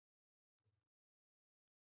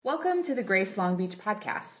Welcome to the Grace Long Beach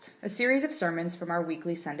podcast, a series of sermons from our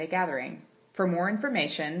weekly Sunday gathering. For more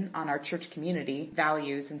information on our church community,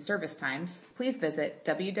 values, and service times, please visit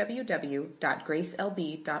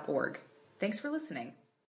www.gracelb.org. Thanks for listening.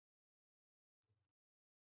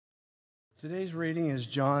 Today's reading is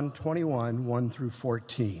John 21, 1 through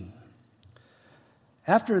 14.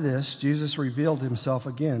 After this, Jesus revealed himself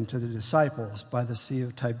again to the disciples by the Sea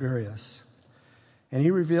of Tiberias. And he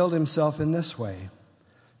revealed himself in this way: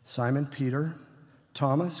 Simon Peter,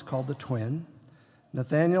 Thomas called the twin,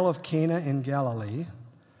 Nathanael of Cana in Galilee,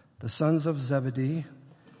 the sons of Zebedee,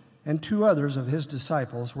 and two others of his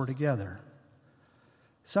disciples were together.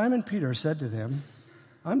 Simon Peter said to them,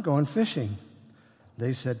 "I'm going fishing."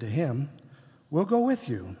 They said to him, "We'll go with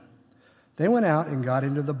you." They went out and got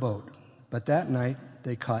into the boat, but that night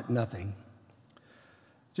they caught nothing.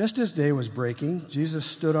 Just as day was breaking, Jesus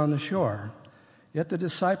stood on the shore. Yet the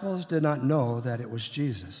disciples did not know that it was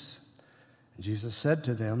Jesus. And Jesus said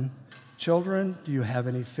to them, "Children, do you have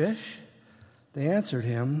any fish?" They answered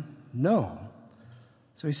him, "No."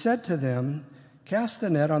 So he said to them, "Cast the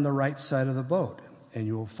net on the right side of the boat, and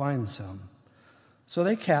you will find some." So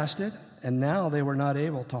they cast it, and now they were not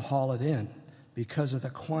able to haul it in because of the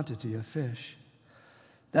quantity of fish.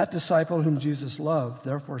 That disciple whom Jesus loved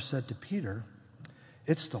therefore said to Peter,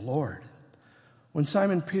 "It's the Lord." When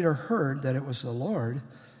Simon Peter heard that it was the Lord,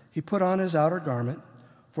 he put on his outer garment,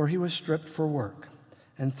 for he was stripped for work,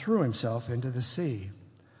 and threw himself into the sea.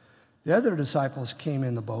 The other disciples came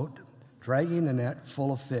in the boat, dragging the net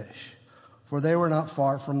full of fish, for they were not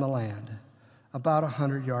far from the land, about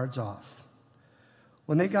 100 yards off.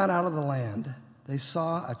 When they got out of the land, they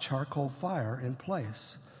saw a charcoal fire in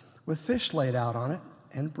place, with fish laid out on it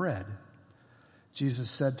and bread.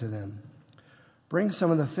 Jesus said to them, "Bring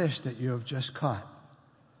some of the fish that you have just caught."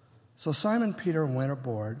 So Simon Peter went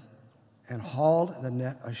aboard and hauled the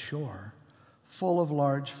net ashore, full of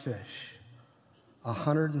large fish,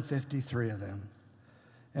 153 of them.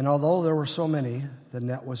 And although there were so many, the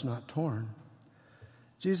net was not torn.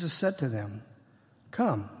 Jesus said to them,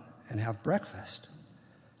 "Come and have breakfast."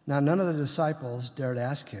 Now none of the disciples dared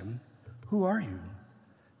ask him, "Who are you?"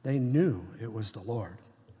 They knew it was the Lord.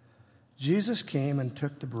 Jesus came and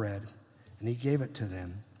took the bread, and he gave it to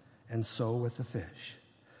them, and so with the fish.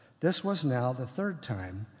 This was now the third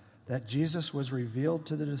time that Jesus was revealed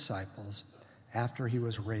to the disciples after he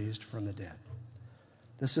was raised from the dead.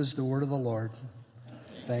 This is the word of the Lord.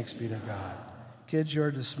 Thanks be to God. Kids,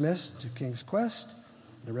 you're dismissed to King's Quest.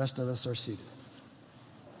 The rest of us are seated.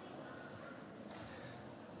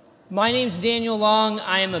 My name's Daniel Long.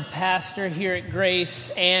 I am a pastor here at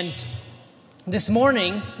Grace, and this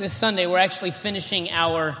morning, this Sunday, we're actually finishing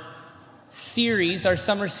our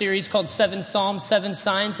summer series called 7 Psalms, 7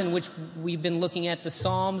 Signs, in which we've been looking at the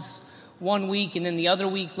Psalms one week, and then the other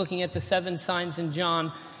week looking at the 7 signs in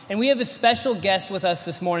John. And we have a special guest with us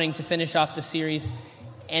this morning to finish off the series,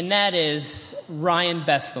 and that is Ryan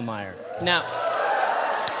Bestelmeyer. Now,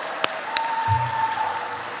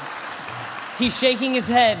 he's shaking his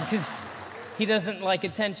head because he doesn't like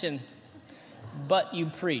attention, but you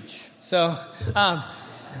preach. So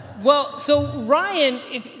Ryan,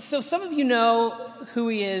 some of you know who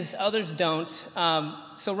he is, others don't.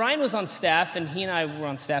 So Ryan was on staff, and he and I were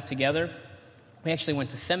on staff together. We actually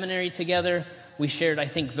went to seminary together. We shared, I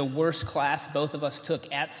think, the worst class both of us took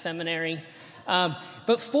at seminary.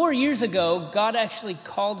 But 4 years ago, God actually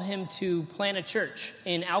called him to plant a church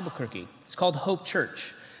in Albuquerque. It's called Hope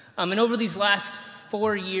Church. And over these last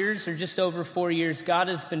 4 years, or just over 4 years, God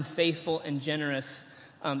has been faithful and generous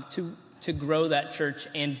to grow that church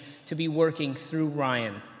and to be working through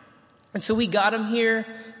Ryan. And so we got him here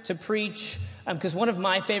to preach, because one of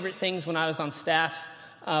my favorite things when I was on staff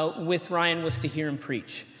with Ryan was to hear him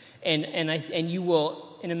preach. And you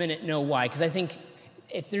will, in a minute, know why. Because I think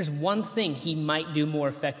if there's one thing he might do more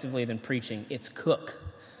effectively than preaching, it's cook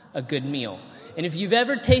a good meal. And if you've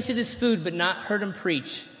ever tasted his food but not heard him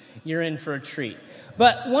preach, you're in for a treat.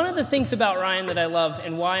 But one of the things about Ryan that I love,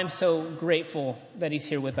 and why I'm so grateful that he's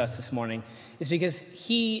here with us this morning, is because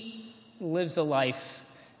he lives a life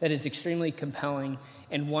that is extremely compelling,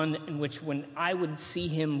 and one in which when I would see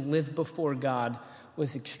him live before God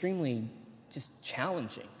was extremely just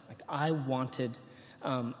challenging. Like I wanted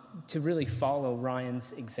to really follow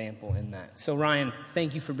Ryan's example in that. So Ryan,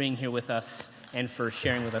 thank you for being here with us and for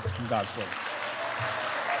sharing with us from God's Word.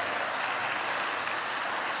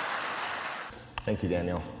 Thank you,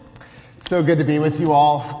 Daniel. It's so good to be with you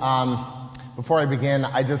all. Before I begin,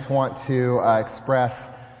 I just want to express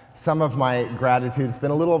some of my gratitude. It's been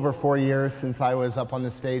a little over 4 years since I was up on the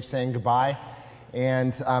stage saying goodbye,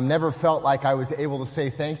 and never felt like I was able to say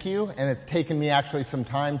thank you, and it's taken me actually some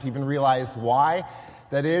time to even realize why.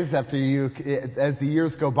 That is, as the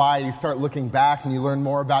years go by, you start looking back and you learn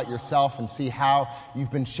more about yourself and see how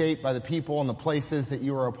you've been shaped by the people and the places that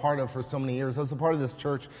you were a part of for so many years. I was a part of this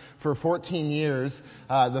church for 14 years,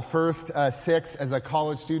 the first 6 as a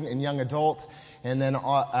college student and young adult, and then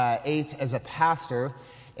 8 as a pastor.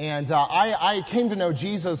 And I came to know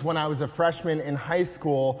Jesus when I was a freshman in high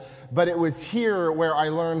school, but it was here where I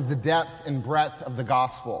learned the depth and breadth of the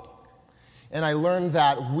gospel. And I learned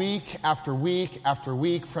that week after week after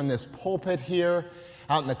week from this pulpit here,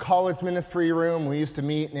 out in the college ministry room. We used to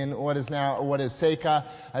meet in what is Seika,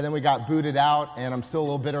 and then we got booted out, and I'm still a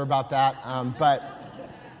little bitter about that, but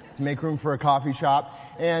to make room for a coffee shop.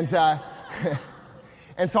 And so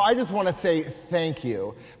I just want to say thank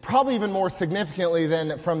you. Probably even more significantly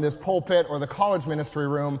than from this pulpit or the college ministry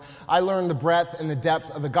room, I learned the breadth and the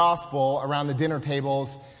depth of the gospel around the dinner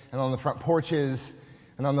tables and on the front porches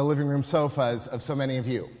and on the living room sofas of so many of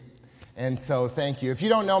you. And so thank you. If you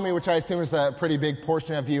don't know me, which I assume is a pretty big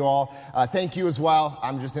portion of you all, thank you as well.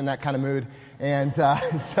 I'm just in that kind of mood. And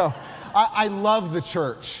so I love the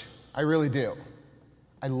church. I really do.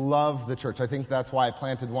 I love the church. I think that's why I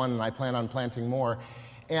planted one, and I plan on planting more.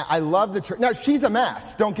 And I love the church. Now, she's a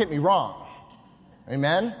mess. Don't get me wrong.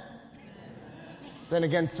 Amen? Then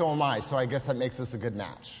again, so am I. So I guess that makes us a good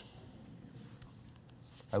match.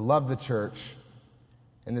 I love the church.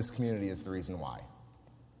 And this community is the reason why.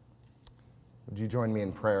 Would you join me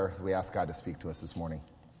in prayer as we ask God to speak to us this morning?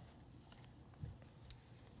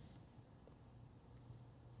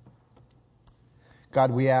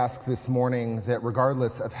 God, we ask this morning that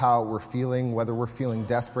regardless of how we're feeling, whether we're feeling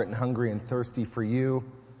desperate and hungry and thirsty for you,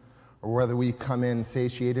 or whether we come in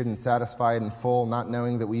satiated and satisfied and full, not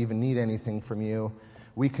knowing that we even need anything from you,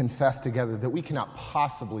 we confess together that we cannot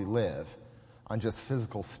possibly live on just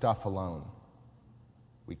physical stuff alone.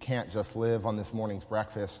 We can't just live on this morning's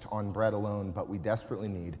breakfast on bread alone, but we desperately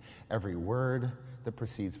need every word that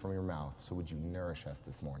proceeds from your mouth. So would you nourish us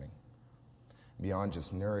this morning? Beyond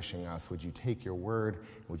just nourishing us, would you take your word,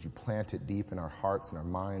 and would you plant it deep in our hearts and our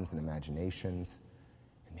minds and imaginations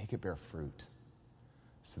and make it bear fruit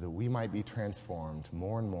so that we might be transformed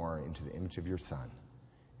more and more into the image of your Son,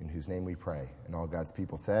 in whose name we pray. And all God's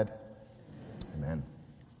people said, Amen.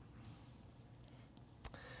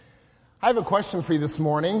 I have a question for you this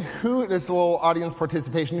morning. This little audience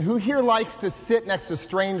participation, who here likes to sit next to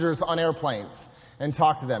strangers on airplanes and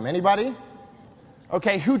talk to them? Anybody?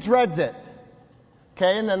 Okay, who dreads it?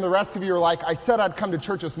 Okay, and then the rest of you are like, I said I'd come to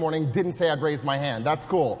church this morning, didn't say I'd raise my hand. That's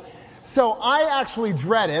cool. So I actually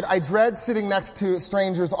dread it. I dread sitting next to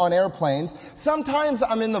strangers on airplanes. Sometimes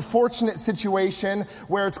I'm in the fortunate situation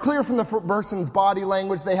where it's clear from the person's body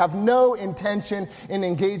language they have no intention in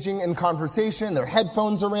engaging in conversation. Their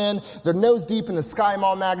headphones are in. They're nose deep in the Sky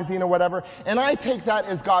Mall magazine or whatever. And I take that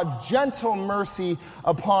as God's gentle mercy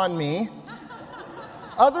upon me.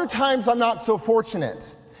 Other times I'm not so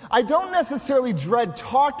fortunate. I don't necessarily dread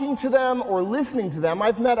talking to them or listening to them.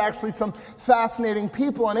 I've met actually some fascinating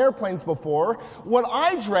people on airplanes before. What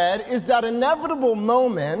I dread is that inevitable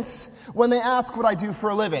moments when they ask what I do for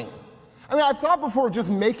a living. I mean, I've thought before of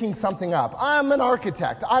just making something up. I'm an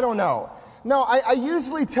architect. I don't know. No, I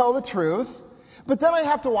usually tell the truth, but then I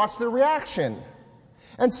have to watch their reaction.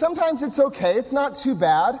 And sometimes it's okay. It's not too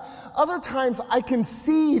bad. Other times I can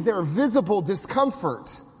see their visible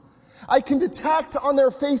discomfort. I can detect on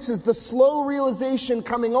their faces the slow realization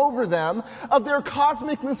coming over them of their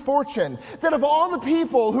cosmic misfortune, that of all the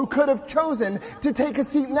people who could have chosen to take a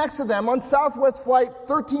seat next to them on Southwest Flight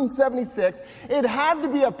 1376, it had to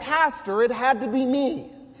be a pastor, it had to be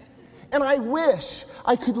me. And I wish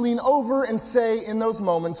I could lean over and say in those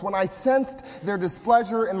moments when I sensed their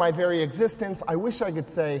displeasure in my very existence, I wish I could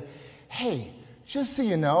say, hey, just so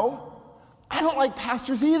you know, I don't like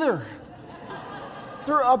pastors either.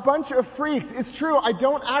 They're a bunch of freaks. It's true, I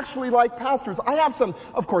don't actually like pastors. I have some,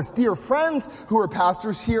 of course, dear friends who are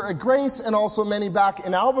pastors here at Grace and also many back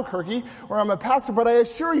in Albuquerque where I'm a pastor, but I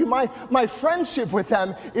assure you my friendship with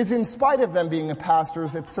them is in spite of them being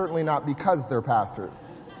pastors. It's certainly not because they're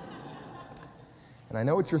pastors. And I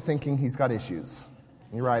know what you're thinking, he's got issues.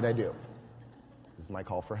 You're right, I do. This is my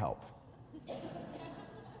call for help. You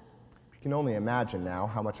can only imagine now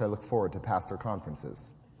how much I look forward to pastor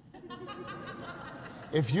conferences.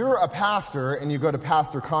 If you're a pastor and you go to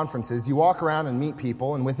pastor conferences, you walk around and meet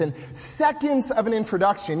people, and within seconds of an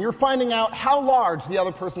introduction, you're finding out how large the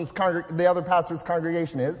other pastor's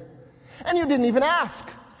congregation is, and you didn't even ask.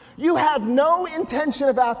 You had no intention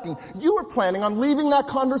of asking. You were planning on leaving that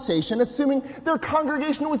conversation assuming their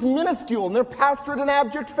congregation was minuscule and their pastor an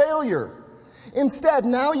abject failure. Instead,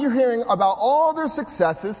 now you're hearing about all their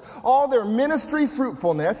successes, all their ministry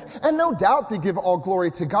fruitfulness, and no doubt they give all glory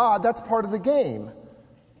to God. That's part of the game.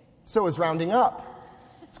 So is rounding up.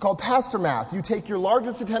 It's called pastor math. You take your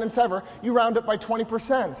largest attendance ever, you round up by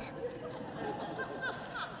 20%.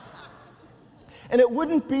 And it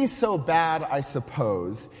wouldn't be so bad, I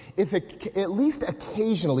suppose, if at least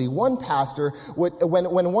occasionally one pastor would,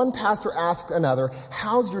 when one pastor asked another,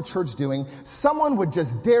 how's your church doing? Someone would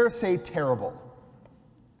just dare say terrible.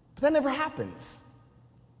 But that never happens.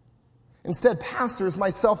 Instead, pastors,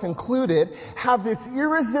 myself included, have this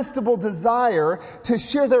irresistible desire to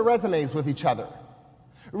share their resumes with each other.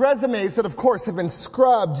 Resumes that, of course, have been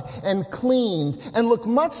scrubbed and cleaned and look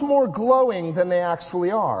much more glowing than they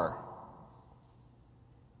actually are.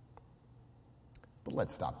 But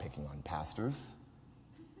let's stop picking on pastors.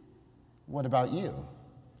 What about you?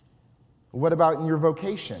 What about in your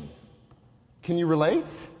vocation? Can you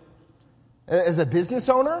relate? As a business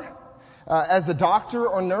owner? As a doctor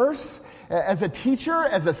or nurse? As a teacher?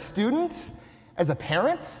 As a student? As a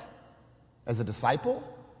parent? As a disciple?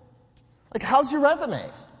 Like, how's your resume?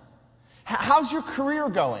 How's your career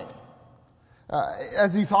going?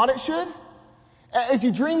 As you thought it should? As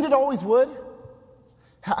you dreamed it always would?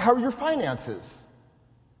 How are your finances?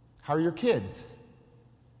 How are your kids?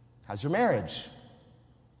 How's your marriage?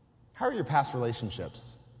 How are your past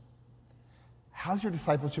relationships? How's your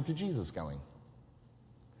discipleship to Jesus going?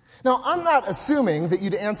 Now, I'm not assuming that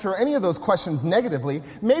you'd answer any of those questions negatively.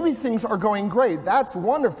 Maybe things are going great. That's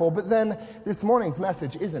wonderful. But then this morning's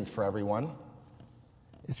message isn't for everyone.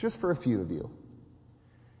 It's just for a few of you.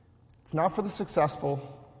 It's not for the successful,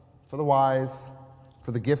 for the wise,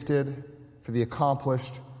 for the gifted, for the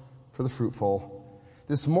accomplished, for the fruitful.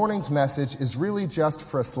 This morning's message is really just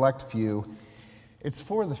for a select few. It's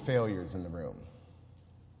for the failures in the room.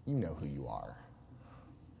 You know who you are.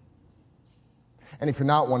 And if you're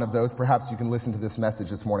not one of those, perhaps you can listen to this message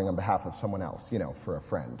this morning on behalf of someone else, for a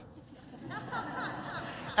friend.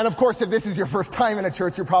 And of course, if this is your first time in a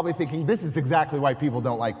church, you're probably thinking, this is exactly why people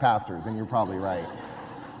don't like pastors, and you're probably right.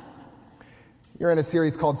 You're in a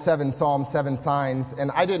series called 7 Psalms, 7 Signs, and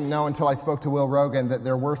I didn't know until I spoke to Will Rogan that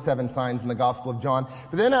there were 7 signs in the Gospel of John.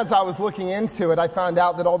 But then as I was looking into it, I found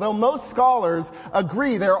out that although most scholars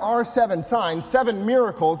agree there are 7 signs, 7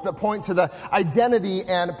 miracles that point to the identity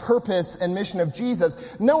and purpose and mission of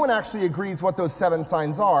Jesus, no one actually agrees what those 7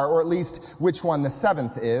 signs are, or at least which one the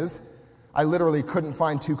 7th is. I literally couldn't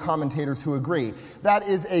find 2 commentators who agree. That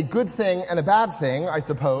is a good thing and a bad thing, I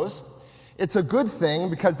suppose. It's a good thing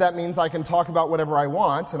because that means I can talk about whatever I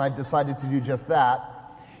want, and I've decided to do just that.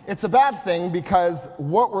 It's a bad thing because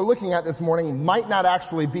what we're looking at this morning might not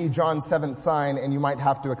actually be John's 7th sign, and you might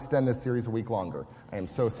have to extend this series a week longer. I am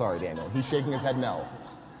so sorry, Daniel. He's shaking his head no.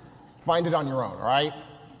 Find it on your own, all right?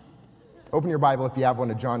 Open your Bible if you have one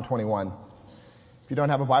to John 21. If you don't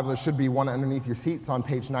have a Bible, there should be one underneath your seats on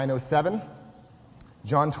page 907.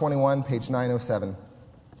 John 21, page 907.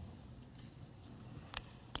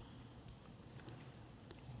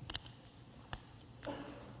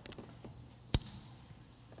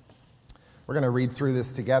 We're going to read through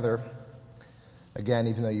this together. Again,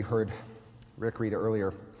 even though you heard Rick read it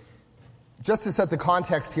earlier. Just to set the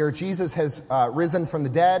context here, Jesus has risen from the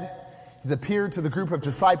dead. He's appeared to the group of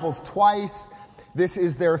disciples twice. This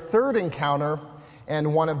is their 3rd encounter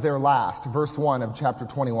and one of their last. Verse 1 of chapter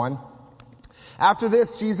 21. After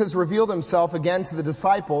this, Jesus revealed himself again to the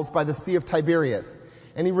disciples by the Sea of Tiberias.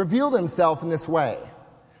 And he revealed himself in this way.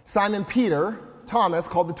 Simon Peter, Thomas,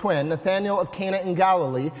 called the twin, Nathanael of Cana in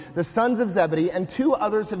Galilee, the sons of Zebedee, and 2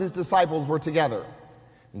 others of his disciples were together.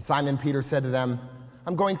 And Simon Peter said to them,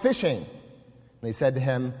 I'm going fishing. And they said to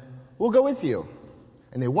him, we'll go with you.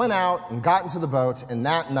 And they went out and got into the boat, and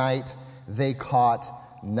that night they caught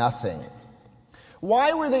nothing.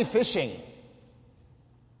 Why were they fishing?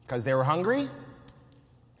 Because they were hungry?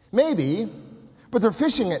 Maybe, but they're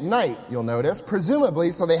fishing at night, you'll notice,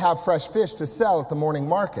 presumably so they have fresh fish to sell at the morning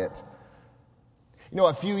market.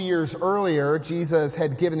 A few years earlier, Jesus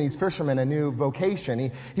had given these fishermen a new vocation.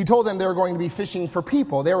 He told them they were going to be fishing for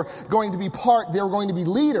people. They were going to be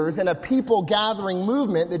leaders in a people gathering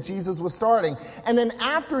movement that Jesus was starting. And then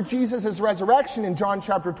after Jesus' resurrection in John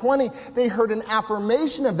chapter 20, they heard an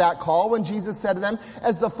affirmation of that call when Jesus said to them,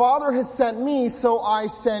 as the Father has sent me, so I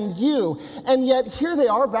send you. And yet here they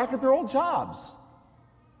are back at their old jobs.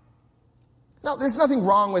 Now, there's nothing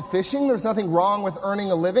wrong with fishing. There's nothing wrong with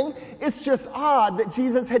earning a living. It's just odd that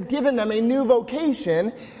Jesus had given them a new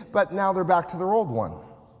vocation, but now they're back to their old one.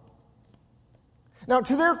 Now,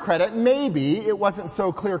 to their credit, maybe it wasn't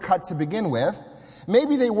so clear-cut to begin with.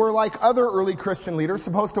 Maybe they were like other early Christian leaders,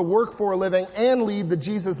 supposed to work for a living and lead the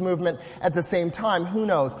Jesus movement at the same time. Who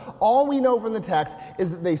knows? All we know from the text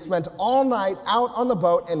is that they spent all night out on the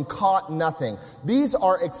boat and caught nothing. These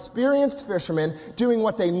are experienced fishermen doing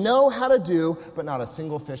what they know how to do, but not a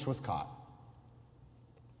single fish was caught.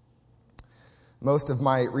 Most of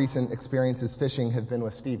my recent experiences fishing have been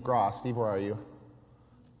with Steve Gross. Steve, where are you?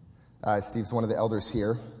 Steve's one of the elders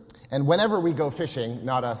here. And whenever we go fishing,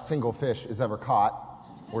 not a single fish is ever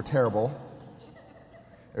caught. We're terrible.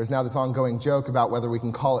 There's now this ongoing joke about whether we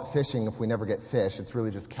can call it fishing if we never get fish. It's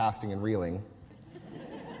really just casting and reeling.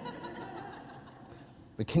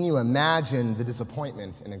 But can you imagine the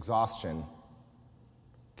disappointment and exhaustion?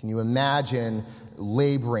 Can you imagine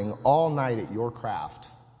laboring all night at your craft,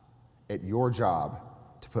 at your job,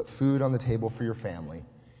 to put food on the table for your family,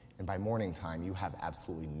 and by morning time you have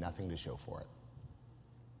absolutely nothing to show for it?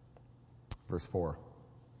 Verse 4,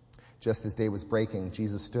 just as day was breaking,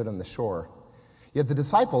 Jesus stood on the shore. Yet the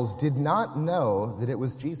disciples did not know that it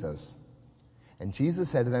was Jesus. And Jesus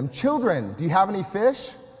said to them, "Children, do you have any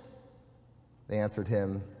fish?" They answered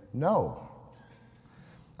him, "No."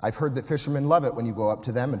 I've heard that fishermen love it when you go up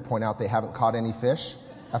to them and point out they haven't caught any fish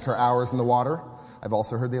after hours in the water. I've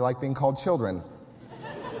also heard they like being called children.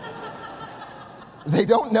 They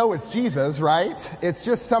don't know it's Jesus, right? It's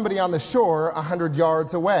just somebody on the shore 100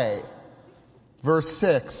 yards away. Verse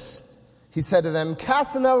 6, he said to them,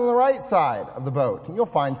 "Cast the net on the right side of the boat, and you'll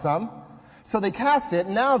find some." So they cast it,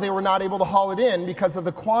 and now they were not able to haul it in because of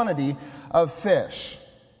the quantity of fish.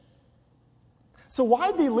 So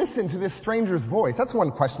why'd they listen to this stranger's voice? That's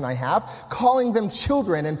one question I have. Calling them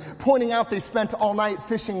children and pointing out they spent all night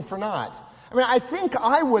fishing for naught. I mean, I think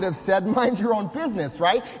I would have said, mind your own business,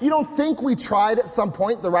 right? You don't think we tried at some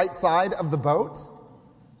point the right side of the boat?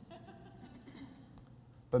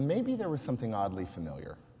 But maybe there was something oddly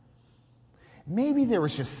familiar. Maybe there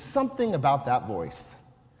was just something about that voice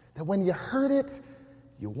that when you heard it,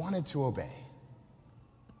 you wanted to obey.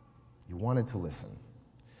 You wanted to listen.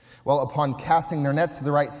 Well, upon casting their nets to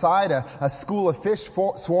the right side, a school of fish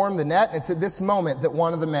swarmed the net. It's at this moment that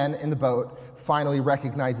one of the men in the boat finally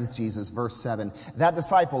recognizes Jesus. Verse 7, that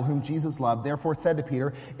disciple whom Jesus loved therefore said to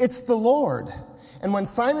Peter, "It's the Lord." And when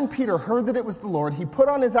Simon Peter heard that it was the Lord, he put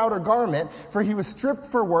on his outer garment, for he was stripped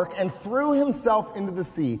for work, and threw himself into the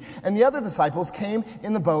sea. And the other disciples came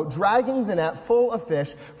in the boat, dragging the net full of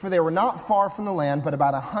fish, for they were not far from the land, but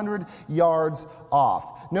about 100 yards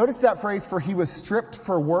off. Notice that phrase, "for he was stripped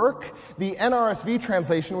for work." The NRSV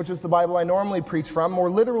translation, which is the Bible I normally preach from,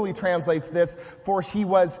 more literally translates this, "for he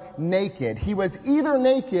was naked." He was either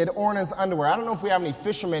naked or in his underwear. I don't know if we have any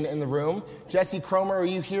fishermen in the room. Jesse Cromer, are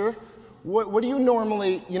you here? What do you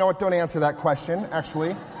normally, you know what, don't answer that question,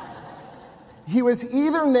 actually. He was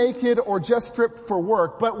either naked or just stripped for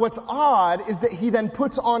work, but what's odd is that he then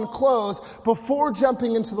puts on clothes before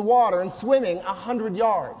jumping into the water and swimming 100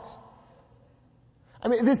 yards. I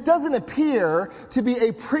mean, this doesn't appear to be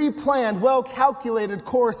a pre-planned, well-calculated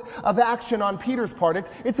course of action on Peter's part.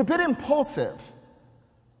 It's a bit impulsive.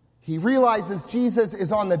 He realizes Jesus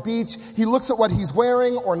is on the beach. He looks at what he's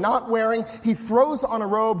wearing or not wearing. He throws on a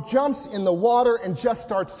robe, jumps in the water, and just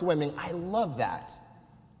starts swimming. I love that.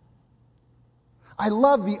 I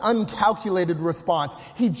love the uncalculated response.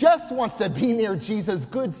 He just wants to be near Jesus.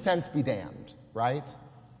 Good sense be damned, right?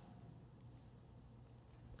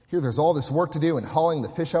 Here, there's all this work to do and hauling the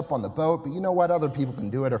fish up on the boat, but you know what? Other people can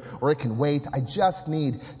do it, or it can wait. I just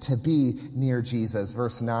need to be near Jesus.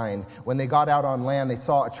 Verse 9, when they got out on land, they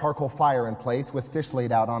saw a charcoal fire in place with fish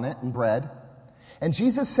laid out on it and bread. And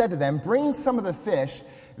Jesus said to them, "Bring some of the fish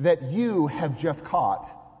that you have just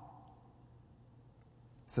caught."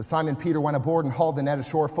 So Simon Peter went aboard and hauled the net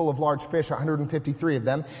ashore full of large fish, 153 of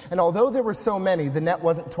them. And although there were so many, the net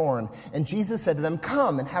wasn't torn. And Jesus said to them,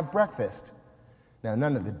 "Come and have breakfast." Now,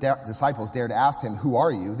 none of the disciples dared ask him, "Who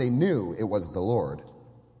are you?" They knew it was the Lord.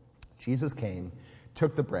 Jesus came,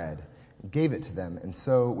 took the bread, gave it to them, and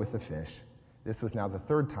so with the fish. This was now the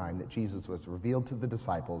third time that Jesus was revealed to the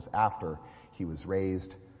disciples after he was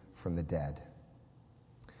raised from the dead.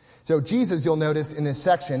 So Jesus, you'll notice in this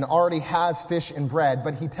section, already has fish and bread,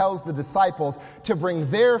 but he tells the disciples to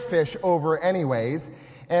bring their fish over anyways.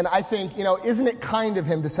 And I think, isn't it kind of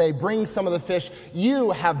him to say, "Bring some of the fish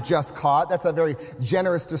you have just caught"? That's a very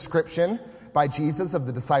generous description by Jesus of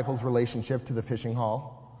the disciples' relationship to the fishing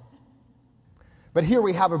haul. But here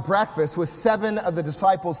we have a breakfast with 7 of the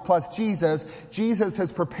disciples plus Jesus. Jesus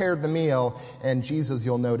has prepared the meal, and Jesus,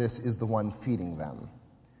 you'll notice, is the one feeding them.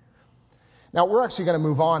 Now, we're actually going to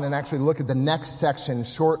move on and actually look at the next section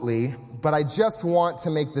shortly, but I just want to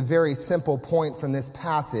make the very simple point from this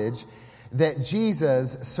passage that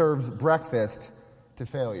Jesus serves breakfast to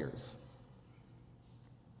failures.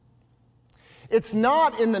 It's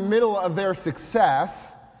not in the middle of their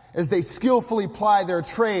success, as they skillfully ply their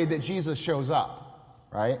trade, that Jesus shows up,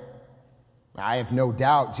 right? I have no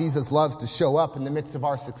doubt Jesus loves to show up in the midst of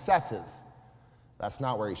our successes. That's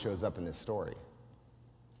not where he shows up in this story.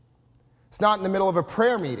 It's not in the middle of a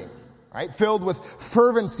prayer meeting, right? Filled with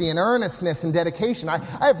fervency and earnestness and dedication. I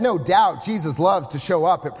have no doubt Jesus loves to show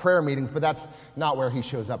up at prayer meetings, but that's not where he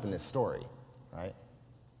shows up in this story, right?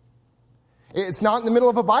 It's not in the middle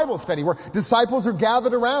of a Bible study where disciples are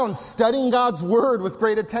gathered around studying God's word with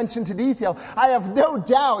great attention to detail. I have no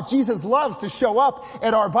doubt Jesus loves to show up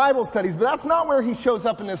at our Bible studies, but that's not where he shows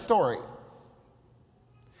up in this story.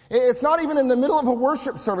 It's not even in the middle of a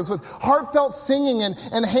worship service with heartfelt singing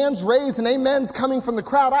and hands raised and amens coming from the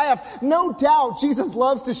crowd. I have no doubt Jesus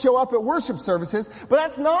loves to show up at worship services, but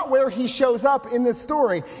that's not where he shows up in this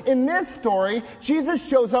story. In this story, Jesus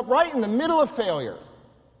shows up right in the middle of failure.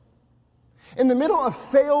 In the middle of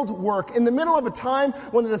failed work, in the middle of a time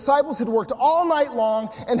when the disciples had worked all night long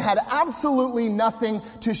and had absolutely nothing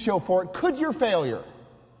to show for it. Could your failure,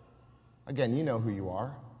 again, you know who you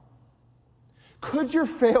are. Could your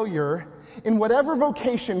failure in whatever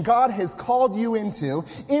vocation God has called you into,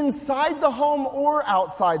 inside the home or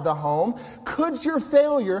outside the home, could your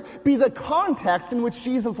failure be the context in which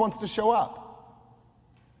Jesus wants to show up?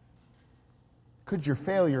 Could your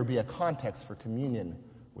failure be a context for communion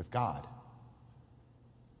with God?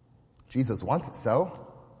 Jesus wants it so.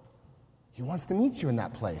 He wants to meet you in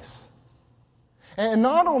that place. And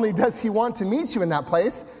not only does he want to meet you in that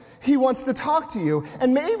place, he wants to talk to you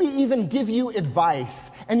and maybe even give you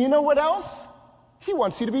advice. And you know what else? He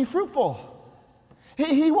wants you to be fruitful.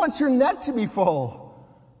 He wants your net to be full.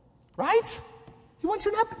 Right? He wants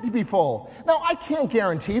your net to be full. Now, I can't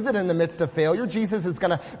guarantee that in the midst of failure, Jesus is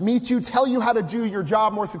going to meet you, tell you how to do your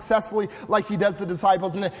job more successfully like he does the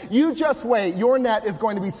disciples. And you just wait. Your net is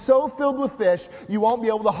going to be so filled with fish, you won't be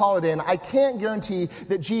able to haul it in. I can't guarantee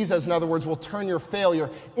that Jesus, in other words, will turn your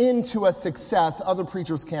failure into a success. Other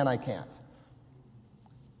preachers can, I can't.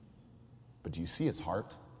 But do you see his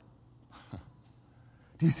heart?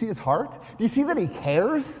 Do you see his heart? Do you see that he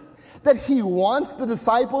cares? That he wants the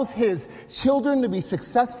disciples, his children, to be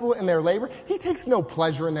successful in their labor. He takes no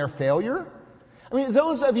pleasure in their failure. I mean,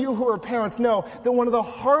 those of you who are parents know that one of the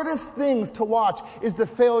hardest things to watch is the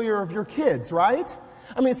failure of your kids, right?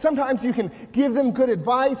 I mean, sometimes you can give them good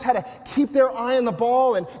advice, how to keep their eye on the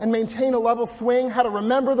ball and maintain a level swing, how to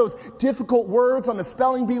remember those difficult words on the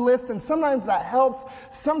spelling bee list, and sometimes that helps,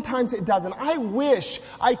 sometimes it doesn't. I wish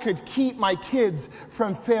I could keep my kids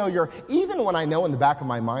from failure, even when I know in the back of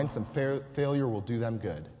my mind some failure will do them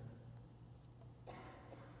good.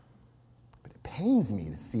 But it pains me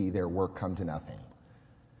to see their work come to nothing.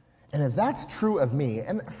 And if that's true of me,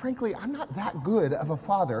 and frankly, I'm not that good of a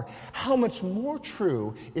father, how much more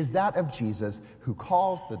true is that of Jesus, who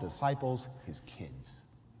calls the disciples his kids?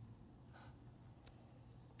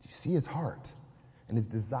 Do you see his heart and his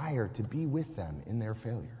desire to be with them in their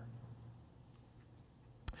failure?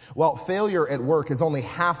 Well, failure at work is only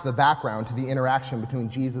half the background to the interaction between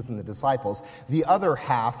Jesus and the disciples. The other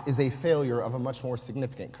half is a failure of a much more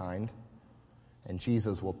significant kind. And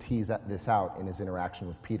Jesus will tease this out in his interaction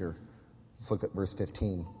with Peter. Let's look at verse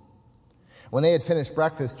 15. When they had finished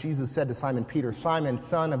breakfast, Jesus said to Simon Peter, "Simon,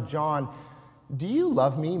 son of John, do you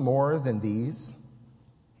love me more than these?"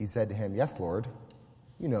 He said to him, "Yes, Lord,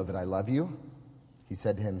 you know that I love you." He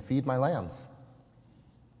said to him, "Feed my lambs."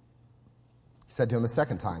 He said to him a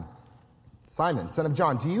second time, "Simon, son of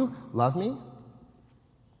John, do you love me?"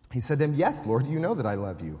 He said to him, "Yes, Lord, you know that I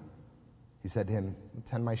love you." He said to him,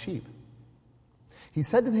 "Tend my sheep." He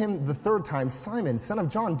said to him the third time, "Simon, son of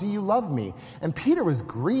John, do you love me?" And Peter was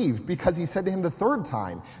grieved because he said to him the third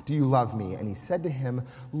time, "Do you love me?" And he said to him,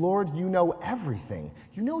 "Lord, you know everything.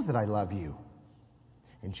 You know that I love you."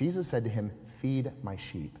 And Jesus said to him, "Feed my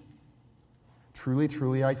sheep. Truly,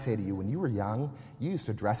 truly, I say to you, when you were young, you used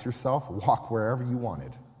to dress yourself, walk wherever you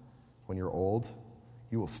wanted. When you're old,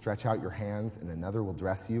 you will stretch out your hands, and another will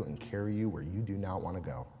dress you and carry you where you do not want to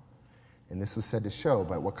go." And this was said to show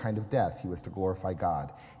by what kind of death he was to glorify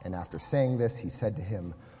God. And after saying this, he said to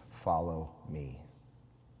him, "Follow me."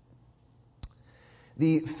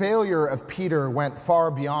 The failure of Peter went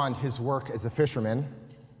far beyond his work as a fisherman.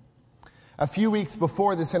 A few weeks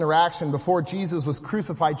before this interaction, before Jesus was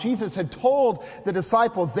crucified, Jesus had told the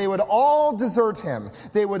disciples they would all desert him.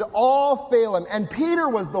 They would all fail him. And Peter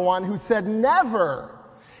was the one who said, "Never.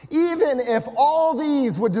 Even if all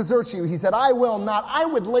these would desert you, he said, I will not. I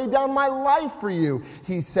would lay down my life for you,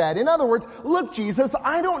 he said. In other words, look, Jesus,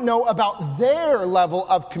 I don't know about their level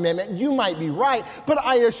of commitment. You might be right, but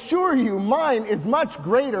I assure you mine is much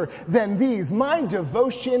greater than these. My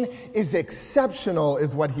devotion is exceptional,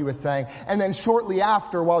 is what he was saying. And then shortly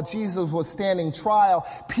after, while Jesus was standing trial,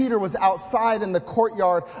 Peter was outside in the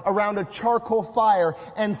courtyard around a charcoal fire,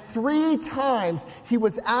 and 3 times he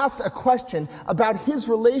was asked a question about his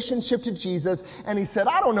relationship to Jesus, and he said,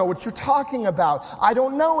 I don't know what you're talking about. I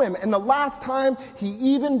don't know him. And the last time, he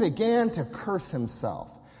even began to curse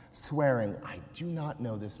himself, swearing, I do not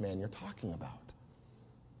know this man you're talking about.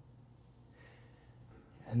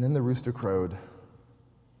 And then the rooster crowed,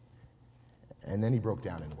 and then he broke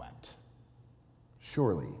down and wept.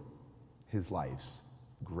 Surely his life's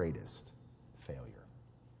greatest failure.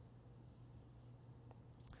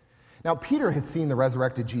 Now, Peter has seen the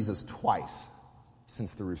resurrected Jesus twice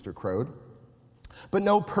since the rooster crowed, but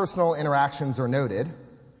no personal interactions are noted.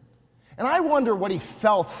 And I wonder what he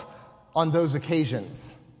felt on those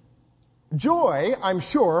occasions. Joy, I'm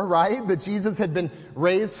sure, right, that Jesus had been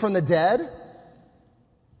raised from the dead.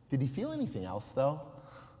 Did he feel anything else, though?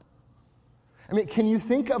 I mean, can you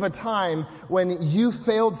think of a time when you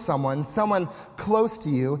failed someone close to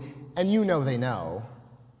you, and you know they know?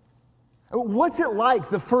 What's it like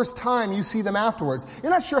the first time you see them afterwards?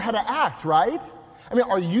 You're not sure how to act, right? I mean,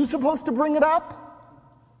 are you supposed to bring it up?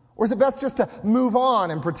 Or is it best just to move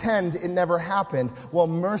on and pretend it never happened? Well,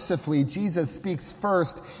 mercifully, Jesus speaks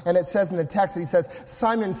first, and it says in the text that he says,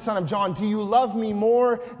 Simon, son of John, do you love me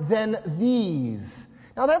more than these?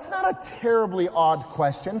 Now, that's not a terribly odd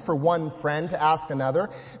question for one friend to ask another.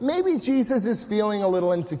 Maybe Jesus is feeling a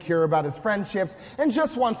little insecure about his friendships and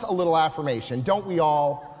just wants a little affirmation. Don't we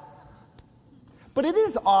all? But it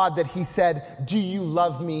is odd that he said, do you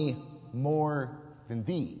love me more than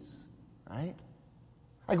these, right?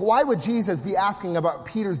 Like, why would Jesus be asking about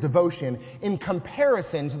Peter's devotion in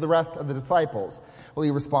comparison to the rest of the disciples? Well,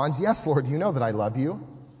 he responds, yes, Lord, you know that I love you.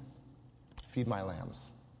 Feed my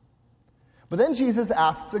lambs. But then Jesus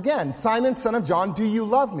asks again, Simon, son of John, do you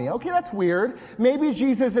love me? Okay, that's weird. Maybe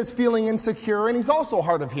Jesus is feeling insecure and he's also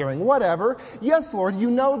hard of hearing. Whatever. Yes, Lord,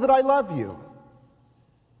 you know that I love you.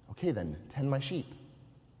 Okay, then, tend my sheep.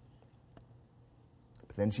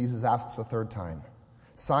 But then Jesus asks a third time,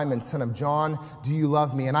 Simon, son of John, do you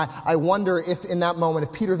love me? And I wonder if in that moment,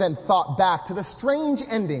 if Peter then thought back to the strange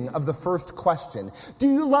ending of the first question. Do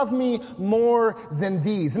you love me more than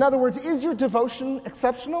these? In other words, is your devotion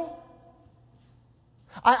exceptional?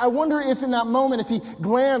 I wonder if in that moment, if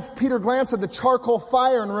Peter glanced at the charcoal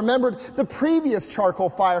fire and remembered the previous charcoal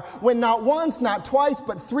fire, when not once, not twice,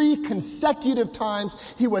 but 3 consecutive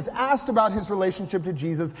times he was asked about his relationship to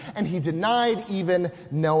Jesus, and he denied even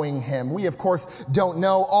knowing him. We, of course, don't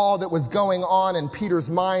know all that was going on in Peter's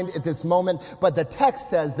mind at this moment, but the text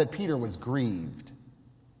says that Peter was grieved.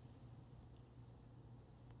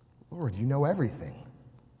 Lord, you know everything.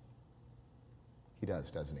 He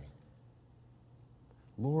does, doesn't he?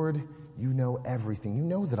 Lord, you know everything. You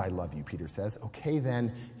know that I love you, Peter says. Okay,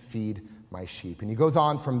 then, feed my sheep. And he goes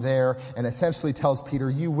on from there and essentially tells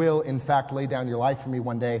Peter, you will, in fact, lay down your life for me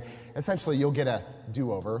one day. Essentially, you'll get a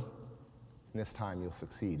do-over. And this time, you'll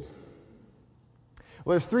succeed.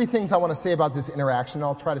 Well, there's 3 things I want to say about this interaction.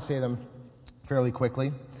 I'll try to say them fairly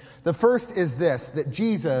quickly. The first is this, that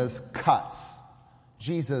Jesus cuts.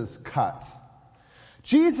 Jesus cuts.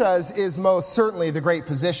 Jesus is most certainly the great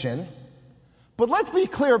physician. But let's be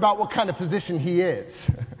clear about what kind of physician he is.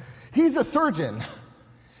 He's a surgeon.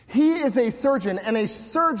 He is a surgeon, and a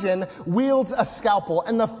surgeon wields a scalpel.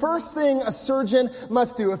 And the first thing a surgeon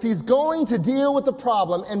must do if he's going to deal with the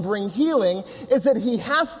problem and bring healing is that he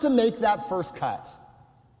has to make that first cut.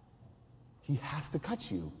 He has to cut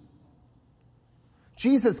you.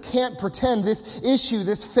 Jesus can't pretend this issue,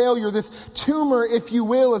 this failure, this tumor, if you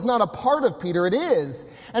will, is not a part of Peter. It is.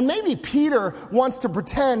 And maybe Peter wants to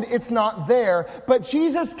pretend it's not there, but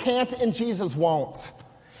Jesus can't and Jesus won't.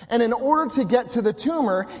 And in order to get to the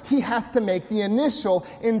tumor, he has to make the initial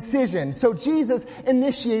incision. So Jesus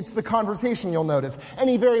initiates the conversation, you'll notice. And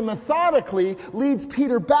he very methodically leads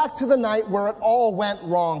Peter back to the night where it all went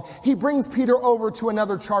wrong. He brings Peter over to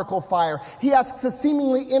another charcoal fire. He asks a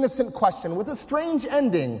seemingly innocent question with a strange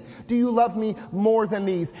ending. Do you love me more than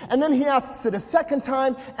these? And then he asks it a second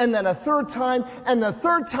time, and then a third time, and the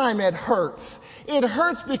third time it hurts. It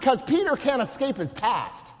hurts because Peter can't escape his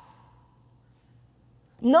past.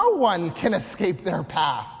 No one can escape their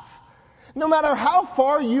pasts. No matter how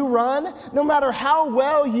far you run, no matter how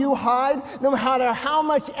well you hide, no matter how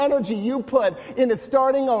much energy you put into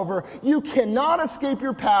starting over, you cannot escape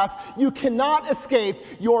your past. You cannot escape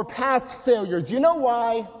your past failures. You know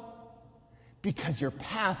why? Because your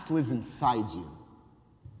past lives inside you.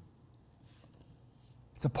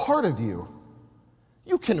 It's a part of you.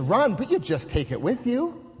 You can run, but you just take it with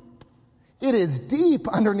you. It is deep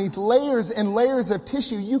underneath layers and layers of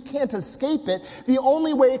tissue. You can't escape it. The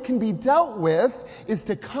only way it can be dealt with is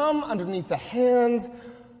to come underneath the hands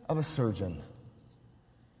of a surgeon.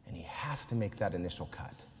 And he has to make that initial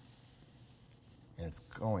cut. And it's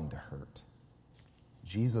going to hurt.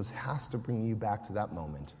 Jesus has to bring you back to that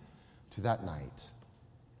moment, to that night,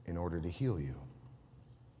 in order to heal you.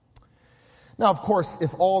 Now, of course,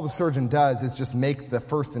 if all the surgeon does is just make the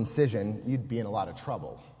first incision, you'd be in a lot of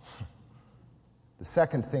trouble. The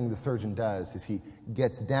second thing the surgeon does is he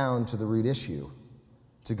gets down to the root issue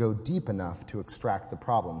to go deep enough to extract the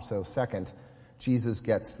problem. So second, Jesus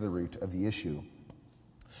gets to the root of the issue.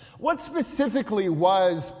 What specifically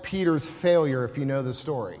was Peter's failure, if you know the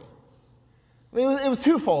story? I mean, it was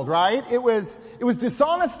twofold, right? It was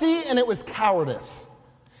dishonesty and it was cowardice.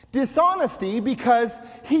 Dishonesty because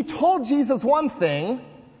he told Jesus one thing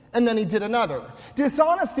and then he did another.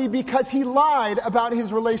 Dishonesty because he lied about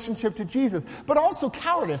his relationship to Jesus. But also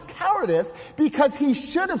cowardice. Cowardice because he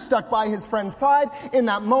should have stuck by his friend's side in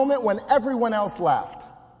that moment when everyone else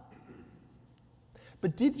left.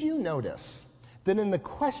 But did you notice that in the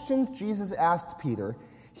questions Jesus asked Peter,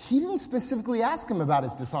 he didn't specifically ask him about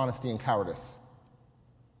his dishonesty and cowardice?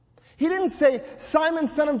 He didn't say, Simon,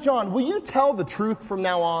 son of John, will you tell the truth from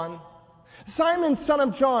now on? Simon, son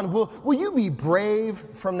of John, will you be brave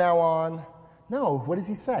from now on? No, what does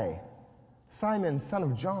he say? Simon, son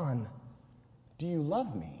of John, do you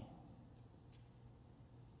love me?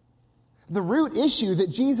 The root issue that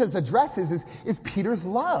Jesus addresses is Peter's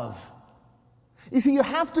love. You see, you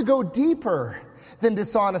have to go deeper than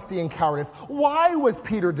dishonesty and cowardice. Why was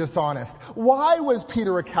Peter dishonest? Why was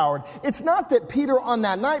Peter a coward? It's not that Peter on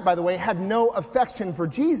that night, by the way, had no affection for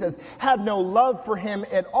Jesus, had no love for him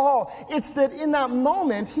at all. It's that in that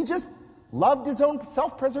moment, he just loved his own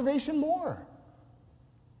self-preservation more.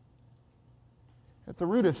 At the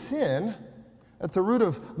root of sin, at the root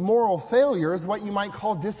of moral failure is what you might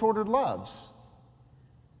call disordered loves.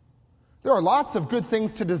 There are lots of good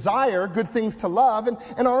things to desire, good things to love,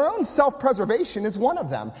 and our own self-preservation is one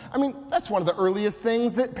of them. I mean, that's one of the earliest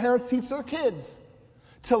things that parents teach their kids.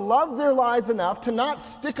 To love their lives enough to not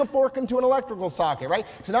stick a fork into an electrical socket, right?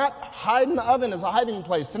 To not hide in the oven as a hiding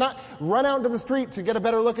place. To not run out into the street to get a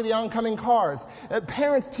better look at the oncoming cars.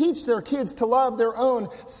 Parents teach their kids to love their own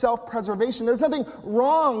self-preservation. There's nothing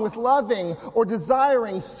wrong with loving or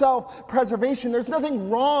desiring self-preservation. There's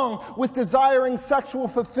nothing wrong with desiring sexual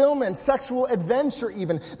fulfillment, sexual adventure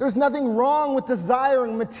even. There's nothing wrong with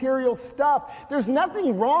desiring material stuff. There's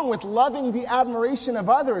nothing wrong with loving the admiration of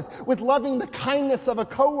others, with loving the kindness of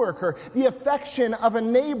a coworker, the affection of a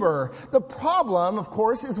neighbor. The problem, of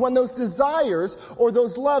course, is when those desires or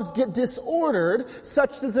those loves get disordered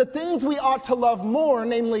such that the things we ought to love more,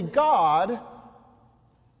 namely God,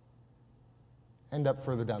 end up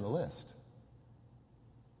further down the list.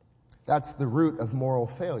 That's the root of moral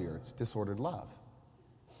failure. It's disordered love.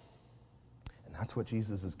 And that's what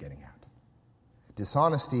Jesus is getting at.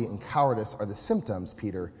 Dishonesty and cowardice are the symptoms,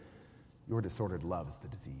 Peter. Your disordered love is the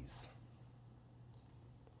disease.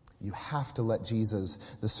 You have to let Jesus,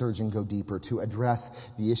 the surgeon, go deeper to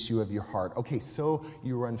address the issue of your heart. Okay, so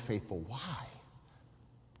you were unfaithful. Why?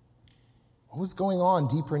 What was going on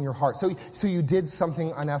deeper in your heart? So you did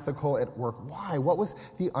something unethical at work. Why? What was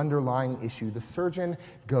the underlying issue? The surgeon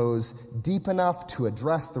goes deep enough to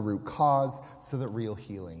address the root cause so that real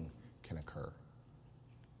healing can occur.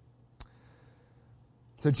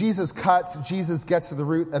 So Jesus cuts, Jesus gets to the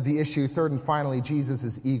root of the issue. Third and finally, Jesus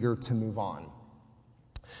is eager to move on.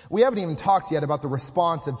 We haven't even talked yet about the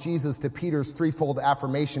response of Jesus to Peter's threefold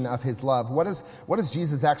affirmation of his love. What does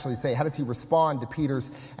Jesus actually say? How does he respond to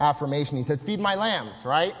Peter's affirmation? He says, feed my lambs,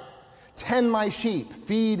 right? Tend my sheep,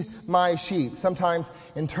 feed my sheep. Sometimes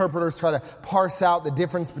interpreters try to parse out the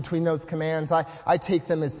difference between those commands. I take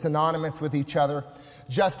them as synonymous with each other.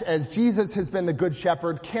 Just as Jesus has been the good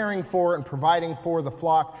shepherd, caring for and providing for the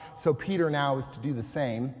flock, so Peter now is to do the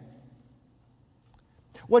same.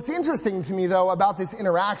 What's interesting to me, though, about this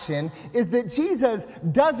interaction is that Jesus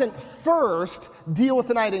doesn't first deal with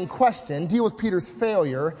the night in question, deal with Peter's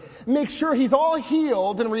failure, make sure he's all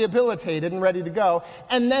healed and rehabilitated and ready to go,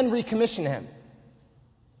 and then recommission him.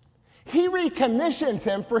 He recommissions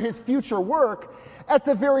him for his future work at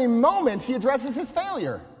the very moment he addresses his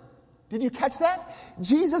failure. Did you catch that?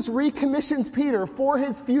 Jesus recommissions Peter for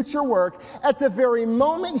his future work at the very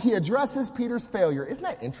moment he addresses Peter's failure. Isn't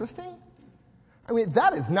that interesting? I mean,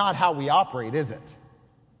 that is not how we operate, is it?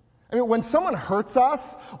 I mean, when someone hurts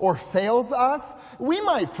us or fails us, we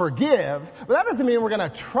might forgive, but that doesn't mean we're going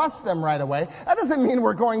to trust them right away. That doesn't mean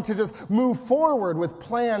we're going to just move forward with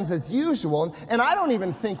plans as usual, and I don't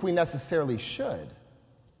even think we necessarily should.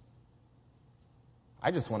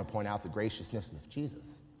 I just want to point out the graciousness of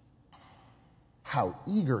Jesus, how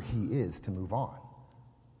eager he is to move on.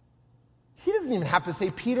 He doesn't even have to say,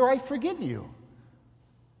 Peter, I forgive you.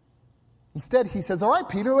 Instead, he says, all right,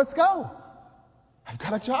 Peter, let's go. I've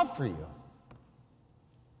got a job for you.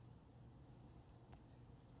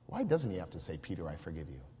 Why doesn't he have to say, Peter, I forgive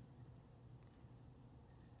you?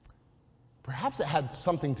 Perhaps it had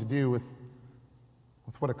something to do with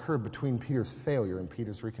what occurred between Peter's failure and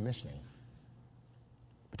Peter's recommissioning,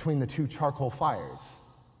 between the two charcoal fires.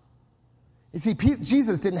 You see,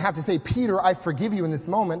 Jesus didn't have to say, Peter, I forgive you in this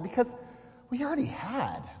moment, because we already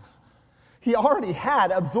had. He already had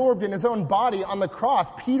absorbed in his own body on the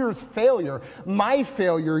cross Peter's failure, my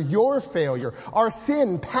failure, your failure, our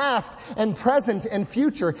sin, past and present and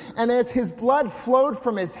future. And as his blood flowed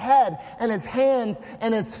from his head and his hands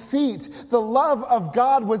and his feet, the love of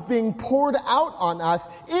God was being poured out on us,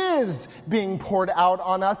 is being poured out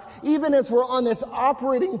on us. Even as we're on this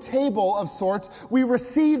operating table of sorts, we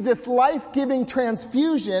receive this life-giving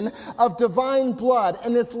transfusion of divine blood.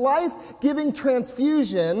 And this life-giving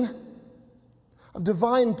transfusion of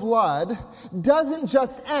divine blood doesn't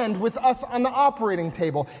just end with us on the operating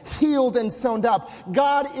table, healed and sewn up.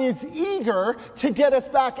 God is eager to get us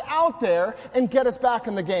back out there and get us back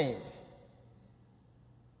in the game.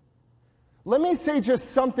 Let me say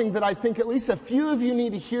just something that I think at least a few of you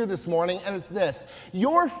need to hear this morning, and it's this.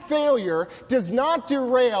 Your failure does not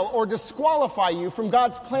derail or disqualify you from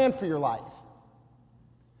God's plan for your life.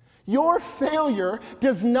 Your failure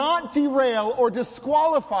does not derail or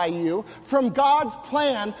disqualify you from God's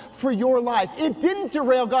plan for your life. It didn't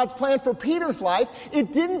derail God's plan for Peter's life.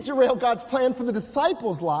 It didn't derail God's plan for the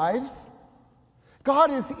disciples' lives.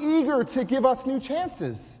 God is eager to give us new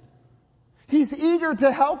chances. He's eager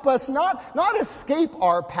to help us not escape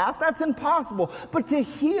our past, that's impossible, but to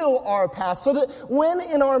heal our past so that when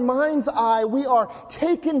in our mind's eye we are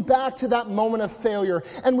taken back to that moment of failure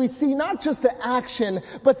and we see not just the action,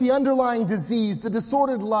 but the underlying disease, the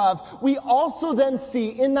disordered love, we also then see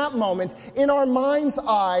in that moment, in our mind's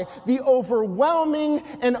eye, the overwhelming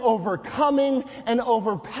and overcoming and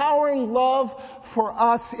overpowering love for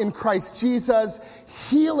us in Christ Jesus,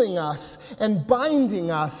 healing us and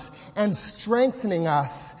binding us and strengthening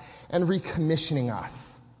us and recommissioning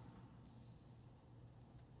us.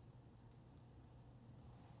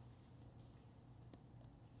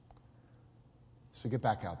 So get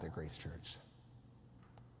back out there, Grace Church.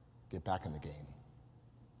 Get back in the game.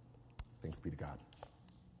 Thanks be to God.